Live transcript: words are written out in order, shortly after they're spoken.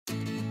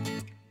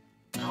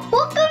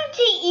Welcome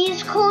to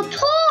East Cool Toys!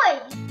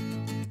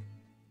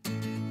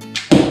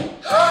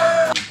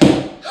 Hi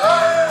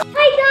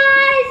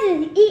guys,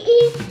 it's EE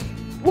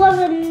with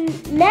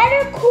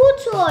another cool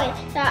toy,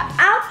 the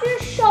Outer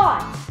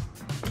Shot.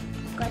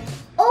 Let's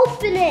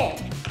open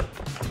it.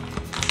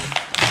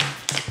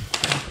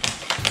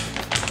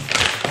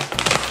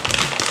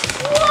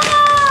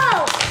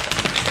 Whoa!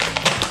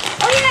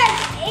 Oh yeah,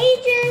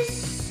 it's ages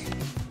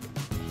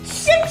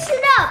 6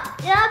 and up.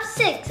 Yeah, I'm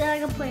 6 and I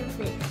can play with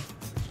it.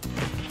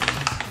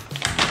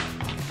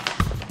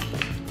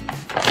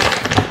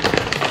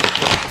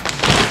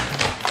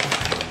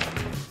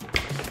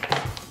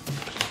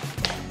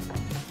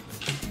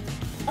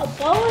 A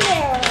bow and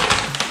arrow.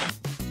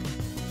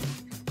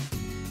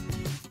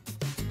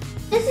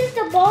 This is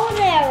the bow and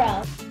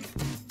arrow.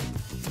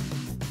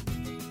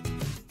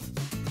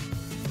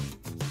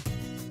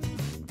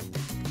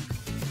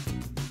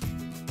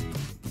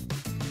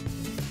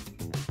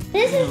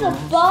 This is a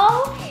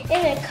bow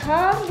and it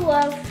comes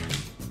with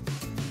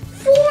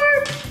 4.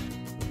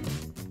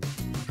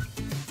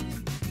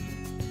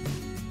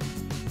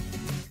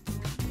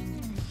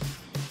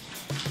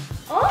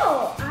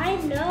 Oh, I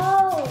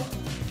know.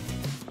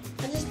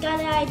 I just got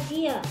an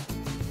idea.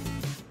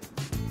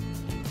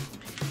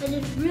 I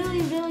just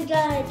really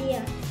got an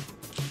idea.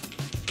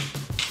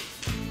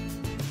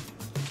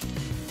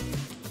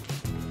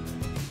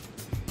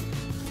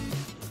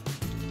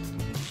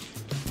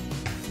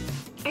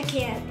 I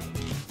can't.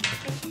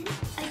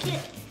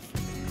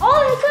 Oh,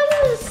 it comes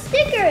with a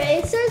sticker.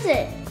 It says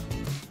it.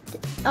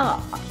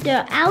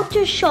 The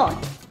Outer Shot.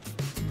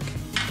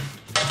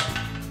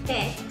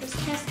 Okay, let's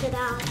test it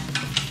out.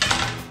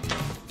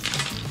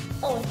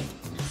 Oh,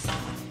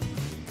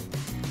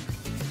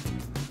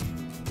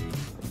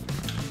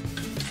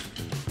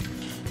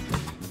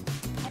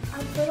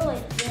 I'll put it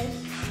like this.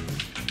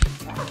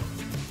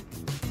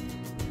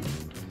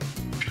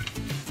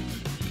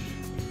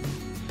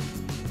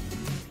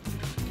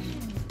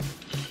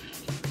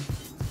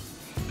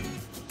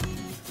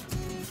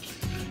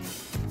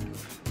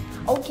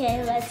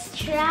 Okay, let's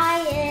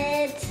try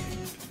it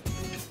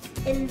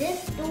in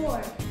this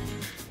door.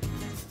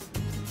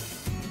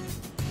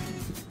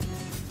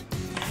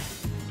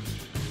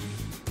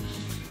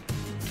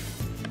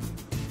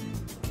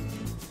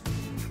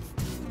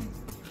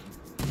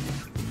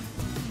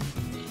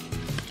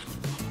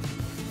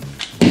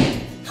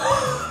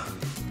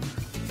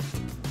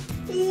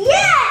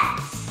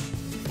 Yes!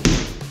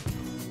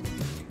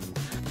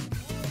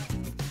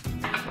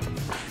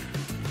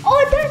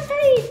 Oh, that's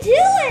how you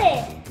do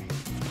it!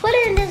 Put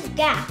it in this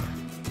gap.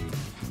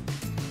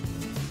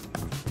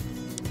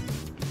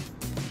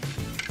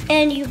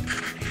 And you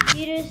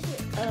just,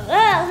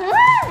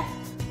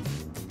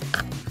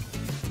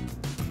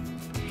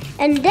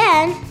 and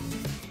then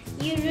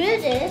you do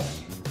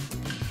this,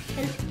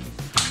 and,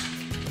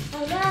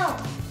 oh no.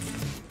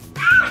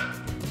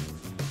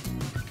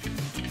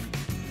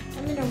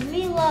 I'm gonna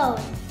reload.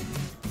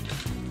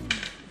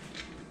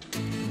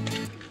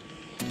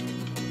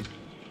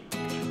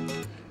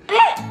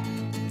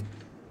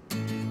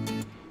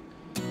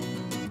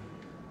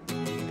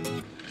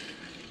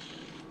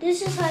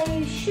 This is how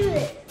you shoot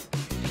it.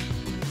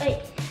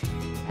 Wait.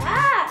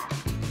 Ah!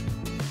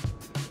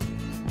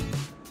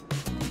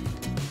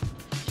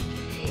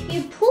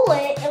 You pull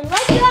it and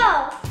let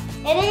go.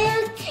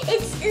 And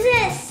it's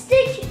gonna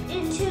stick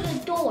into the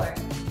door.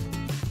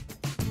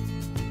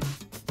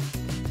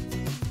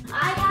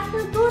 I have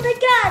to do it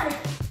again.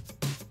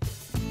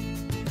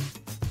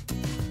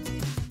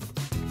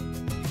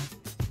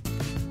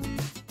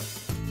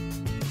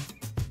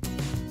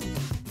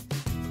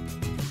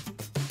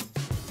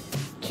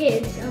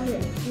 Kids, I'm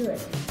gonna do it.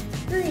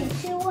 3,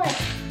 2, 1.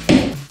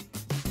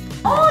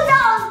 Oh,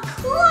 that was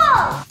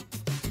close!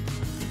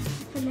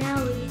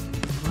 Finale.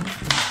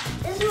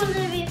 This is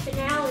gonna be a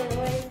finale,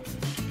 right?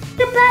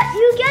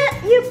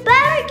 You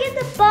better get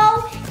the bow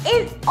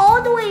in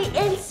all the way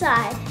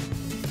inside.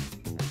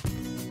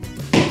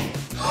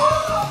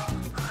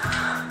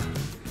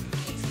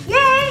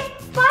 Yay!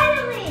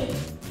 Finally!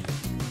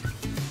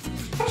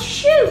 Let's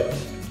shoot!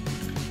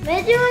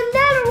 Let's do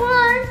another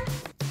one.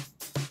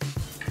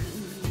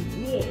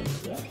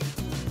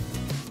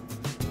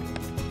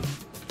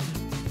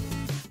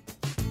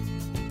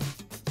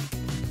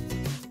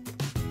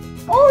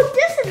 Oh,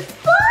 this is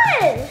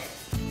fun!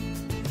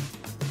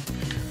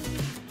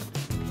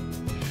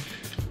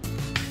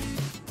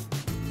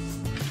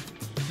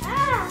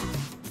 Ah!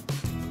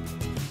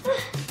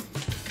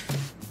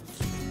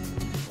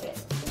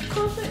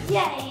 Closer,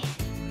 yay!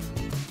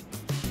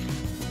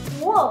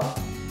 Whoa!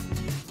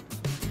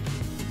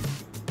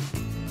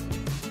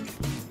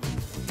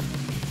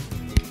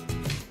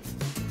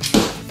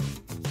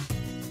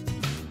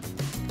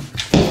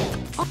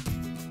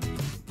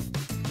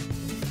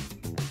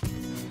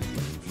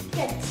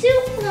 Got 2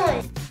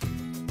 points.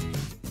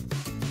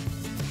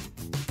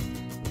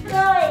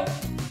 Going.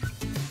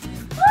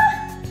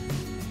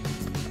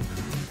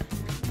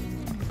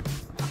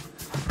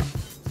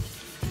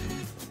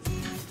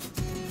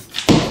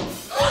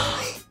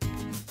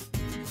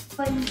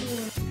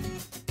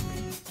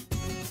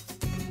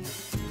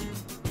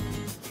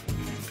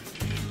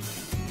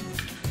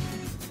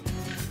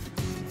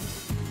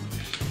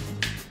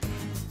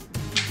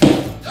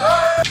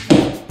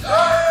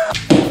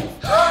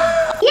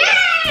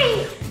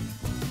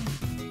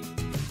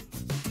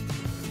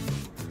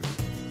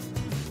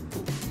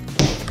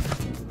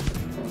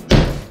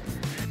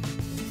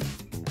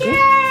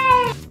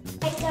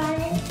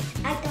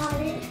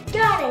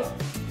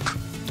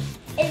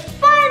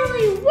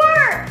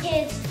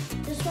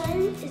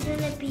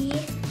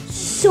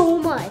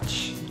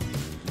 much.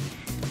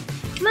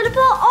 I'm gonna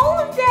put all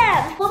of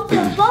them. Put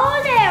the bow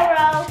and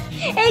arrow.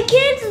 And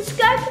kids,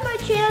 subscribe to my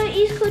channel,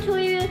 East Coast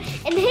Toy,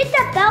 and hit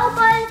that bell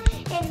button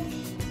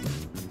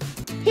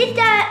and hit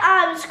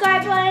that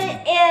subscribe button.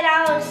 And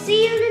I'll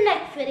see you in the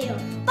next video.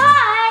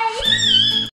 Bye.